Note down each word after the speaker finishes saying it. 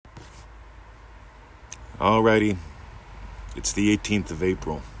Alrighty, it's the 18th of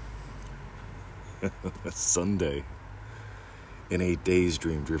April. Sunday. An 8 days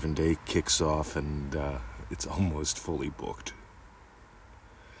dream-driven day kicks off and it's almost fully booked.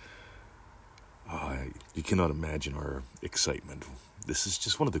 You cannot imagine our excitement. This is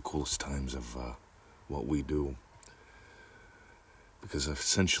just one of the coolest times of what we do. Because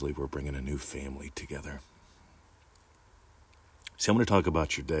essentially we're bringing a new family together. See, I'm going to talk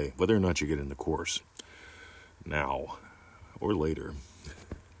about your day, whether or not you get in the course. Now or later.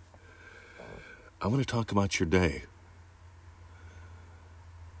 I want to talk about your day.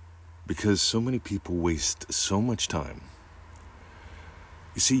 Because so many people waste so much time.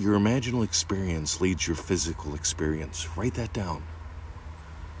 You see, your imaginal experience leads your physical experience. Write that down.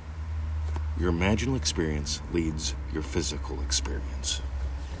 Your imaginal experience leads your physical experience.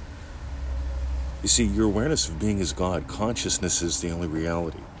 You see, your awareness of being as God, consciousness is the only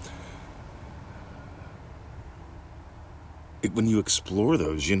reality. When you explore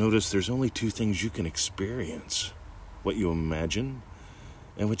those, you notice there's only two things you can experience. What you imagine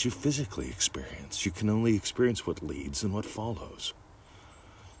and what you physically experience. You can only experience what leads and what follows.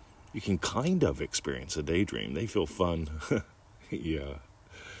 You can kind of experience a daydream. They feel fun. Yeah.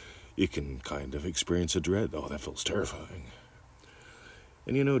 You can kind of experience a dread. Oh, that feels terrifying.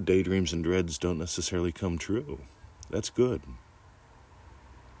 And you know, daydreams and dreads don't necessarily come true. That's good.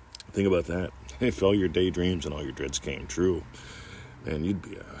 Think about that. If all your daydreams and all your dreads came true, man, you'd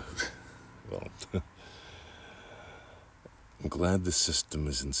be well, I'm glad the system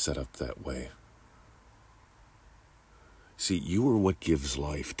isn't set up that way. See, you are what gives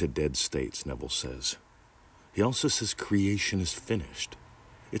life to dead states, Neville says. He also says creation is finished.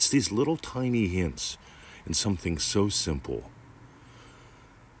 It's these little tiny hints in something so simple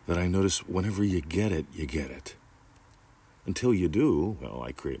that I notice whenever you get it, you get it. Until you do, well,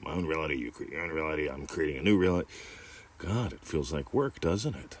 I create my own reality, you create your own reality, I'm creating a new reality. God, it feels like work,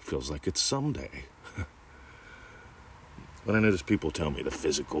 doesn't it? It feels like it's someday. When I notice people tell me the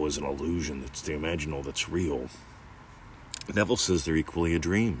physical is an illusion, it's the imaginal that's real, Neville says they're equally a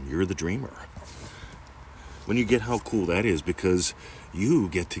dream. You're the dreamer. When you get how cool that is, because you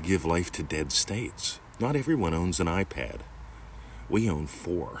get to give life to dead states. Not everyone owns an iPad. We own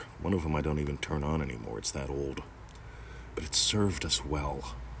 4. One of them I don't even turn on anymore. It's that old. But it served us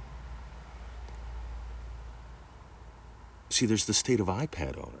well. See, there's the state of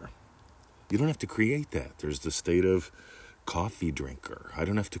iPad owner. You don't have to create that. There's the state of coffee drinker. I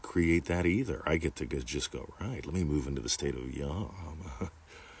don't have to create that either. I get to just go, right, let me move into the state of yum.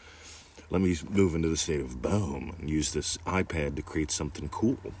 Let me move into the state of boom and use this iPad to create something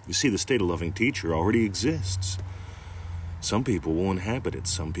cool. You see, the state of loving teacher already exists. Some people will inhabit it.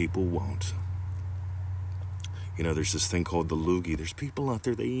 Some people won't. You know, there's this thing called the loogie. There's people out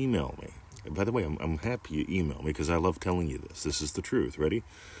there, they email me. And by the way, I'm happy you email me because I love telling you this. This is the truth. Ready?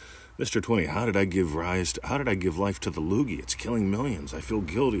 Mr. 20, how did I give life to the loogie? It's killing millions. I feel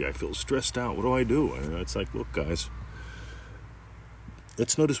guilty. I feel stressed out. What do I do? And it's like, look, guys,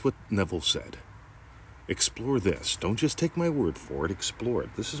 let's notice what Neville said. Explore this. Don't just take my word for it. Explore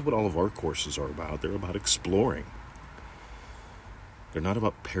it. This is what all of our courses are about. They're about exploring. They're not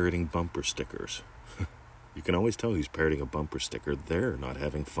about parroting bumper stickers. You can always tell who's parroting a bumper sticker. They're not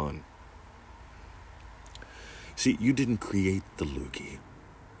having fun. See, you didn't create the loogie.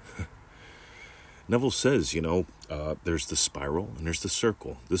 Neville says, there's the spiral and there's the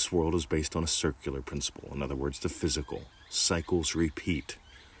circle. This world is based on a circular principle. In other words, the physical. Cycles repeat.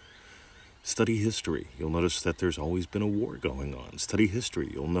 Study history. You'll notice that there's always been a war going on. Study history.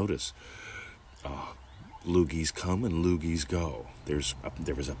 You'll notice loogies come and loogies go.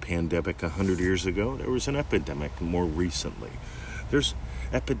 There was a pandemic 100 years ago. There was an epidemic more recently. There's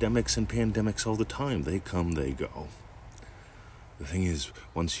epidemics and pandemics all the time. They come, they go. The thing is,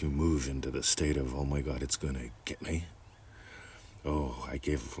 once you move into the state of, oh my God, it's going to get me. Oh, I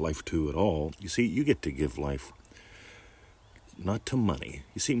gave life to it all. You see, you get to give life not to money.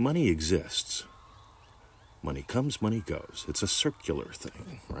 You see, money exists. Money comes, money goes. It's a circular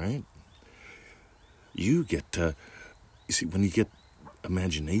thing, right? You get to, you see, when you get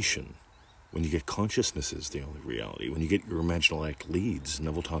imagination, when you get consciousness is the only reality. When you get your imaginal act leads,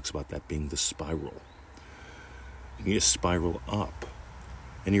 Neville talks about that being the spiral. And you spiral up,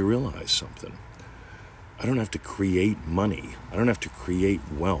 and you realize something. I don't have to create money. I don't have to create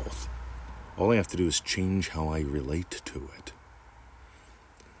wealth. All I have to do is change how I relate to it.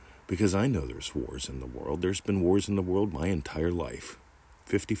 Because I know there's wars in the world. There's been wars in the world my entire life.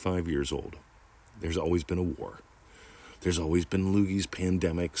 55 years old. There's always been a war. There's always been loogies,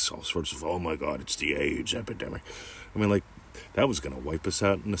 pandemics, all sorts of, oh my God, it's the AIDS epidemic. I mean, like, That was going to wipe us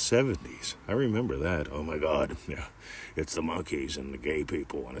out in the 70s. I remember that. Oh my God, yeah, it's the monkeys and the gay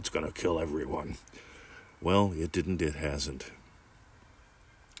people, and it's going to kill everyone. Well, it didn't, it hasn't.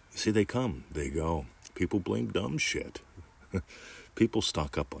 You see, they come, they go. People blame dumb shit. People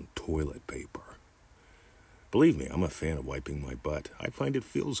stock up on toilet paper. Believe me, I'm a fan of wiping my butt. I find it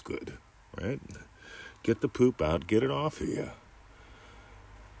feels good, right? Get the poop out, get it off of you.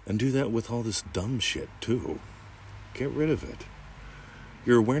 And do that with all this dumb shit, too. Get rid of it.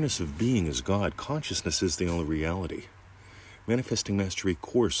 Your awareness of being is God. Consciousness is the only reality. Manifesting Mastery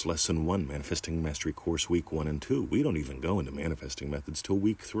Course, Lesson 1, Manifesting Mastery Course, Week 1 and 2. We don't even go into manifesting methods till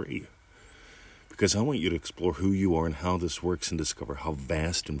Week 3. Because I want you to explore who you are and how this works and discover how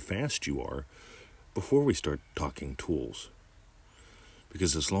vast and fast you are before we start talking tools.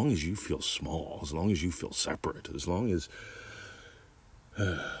 Because as long as you feel small, as long as you feel separate, as long as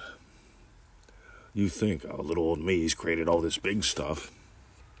you think, oh, little old me's created all this big stuff,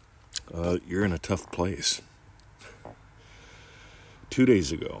 you're in a tough place. 2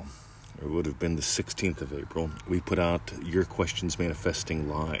 days ago, or it would have been the 16th of April, we put out Your Questions Manifesting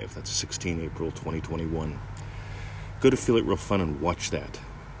Live. That's 16 April 2021. Go to Feel It Real Fun and watch that,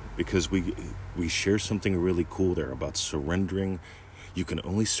 because we share something really cool there about surrendering. You can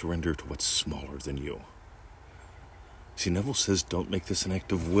only surrender to what's smaller than you. See, Neville says, don't make this an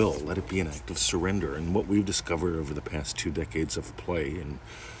act of will. Let it be an act of surrender. And what we've discovered over the past 2 decades of play and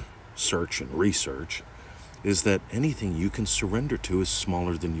search and research is that anything you can surrender to is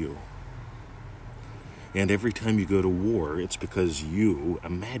smaller than you. And every time you go to war, it's because you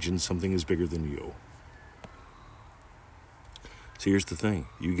imagine something is bigger than you. So here's the thing.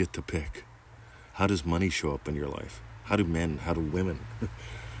 You get to pick. How does money show up in your life? How do men, how do women?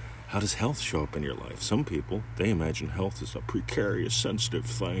 How does health show up in your life? Some people, they imagine health is a precarious, sensitive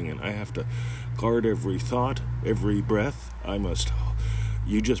thing, and I have to guard every thought, every breath.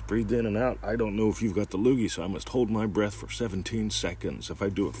 You just breathed in and out. I don't know if you've got the loogie, so I must hold my breath for 17 seconds. If I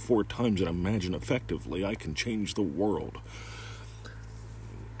do it 4 times and imagine effectively, I can change the world.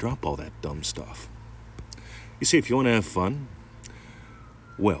 Drop all that dumb stuff. You see, if you want to have fun,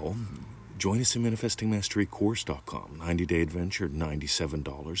 well, join us at ManifestingMasteryCourse.com. 90-day adventure,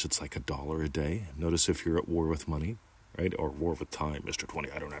 $97. It's like $1 a day. Notice if you're at war with money, right? Or war with time, Mr.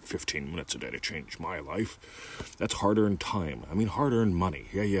 20. I don't have 15 minutes a day to change my life. That's hard-earned time. I mean, hard-earned money.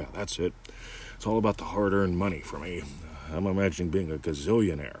 Yeah, that's it. It's all about the hard-earned money for me. I'm imagining being a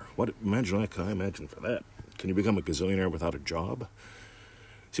gazillionaire. What can I imagine for that? Can you become a gazillionaire without a job?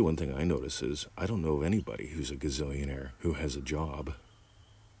 See, one thing I notice is I don't know of anybody who's a gazillionaire who has a job.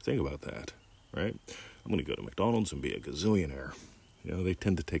 Think about that, right? I'm going to go to McDonald's and be a gazillionaire. You know, they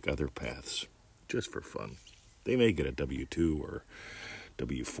tend to take other paths just for fun. They may get a W-2 or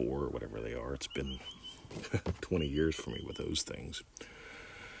W-4 or whatever they are. It's been 20 years for me with those things.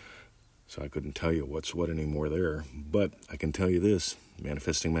 So I couldn't tell you what's what anymore there. But I can tell you this,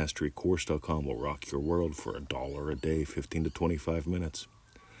 ManifestingMasteryCourse.com will rock your world for $1 a day, 15 to 25 minutes.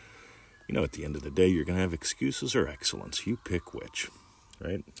 You know, at the end of the day, you're going to have excuses or excellence. You pick which.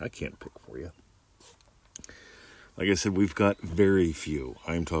 Right? I can't pick for you. Like I said, we've got very few.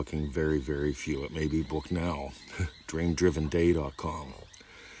 I'm talking very, very few. It may be booked now. DreamDrivenDay.com.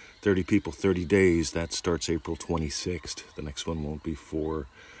 30 people, 30 days. That starts April 26th. The next one won't be for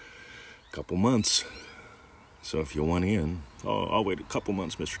a couple months. So if you want in, I'll wait a couple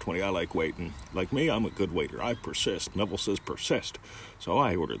months, Mr. 20. I like waiting. Like me, I'm a good waiter. I persist. Neville says persist. So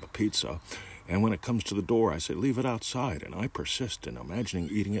I order the pizza. And when it comes to the door, I say, leave it outside. And I persist in imagining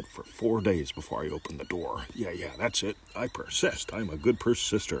eating it for 4 days before I open the door. Yeah, that's it. I persist. I'm a good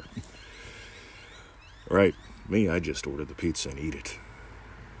persister. Right. Me, I just order the pizza and eat it.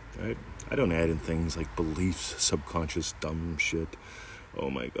 Right? I don't add in things like beliefs, subconscious, dumb shit. Oh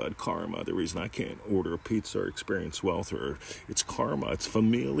my God, karma. The reason I can't order a pizza or experience wealth, or it's karma. It's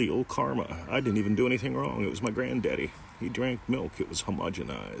familial karma. I didn't even do anything wrong. It was my granddaddy. He drank milk. It was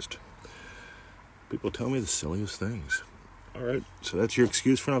homogenized. People tell me the silliest things. All right, so that's your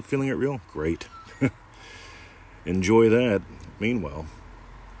excuse for not feeling it real? Great. Enjoy that. Meanwhile,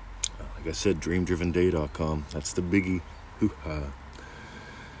 like I said, DreamDrivenDay.com. That's the biggie. Hoo-ha.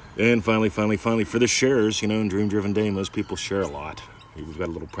 And finally, for the shares, in Dream Driven Day, most people share a lot. We've got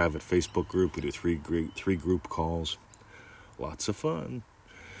a little private Facebook group. We do three group calls. Lots of fun.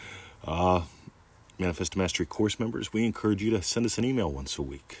 Manifest Mastery course members, we encourage you to send us an email once a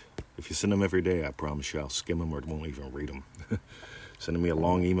week. If you send them every day, I promise you I'll skim them or won't even read them. Sending me a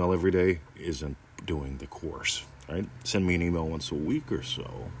long email every day isn't doing the course. Right? Send me an email once a week or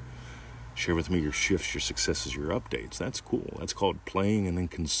so. Share with me your shifts, your successes, your updates. That's cool. That's called playing and then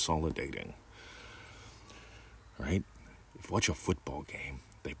consolidating. Right? If you watch a football game,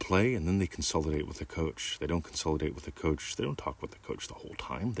 they play and then they consolidate with the coach. They don't consolidate with the coach. They don't talk with the coach the whole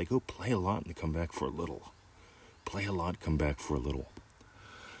time. They go play a lot and they come back for a little. Play a lot, come back for a little.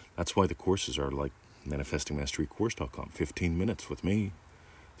 That's why the courses are like ManifestingMasteryCourse.com. 15 minutes with me.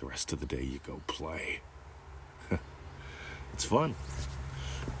 The rest of the day you go play. It's fun.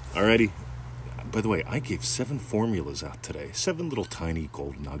 Alrighty. By the way, I gave 7 formulas out today. 7 little tiny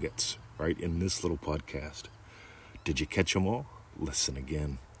gold nuggets, right, in this little podcast. Did you catch them all? Listen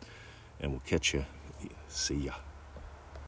again. And we'll catch you. See ya.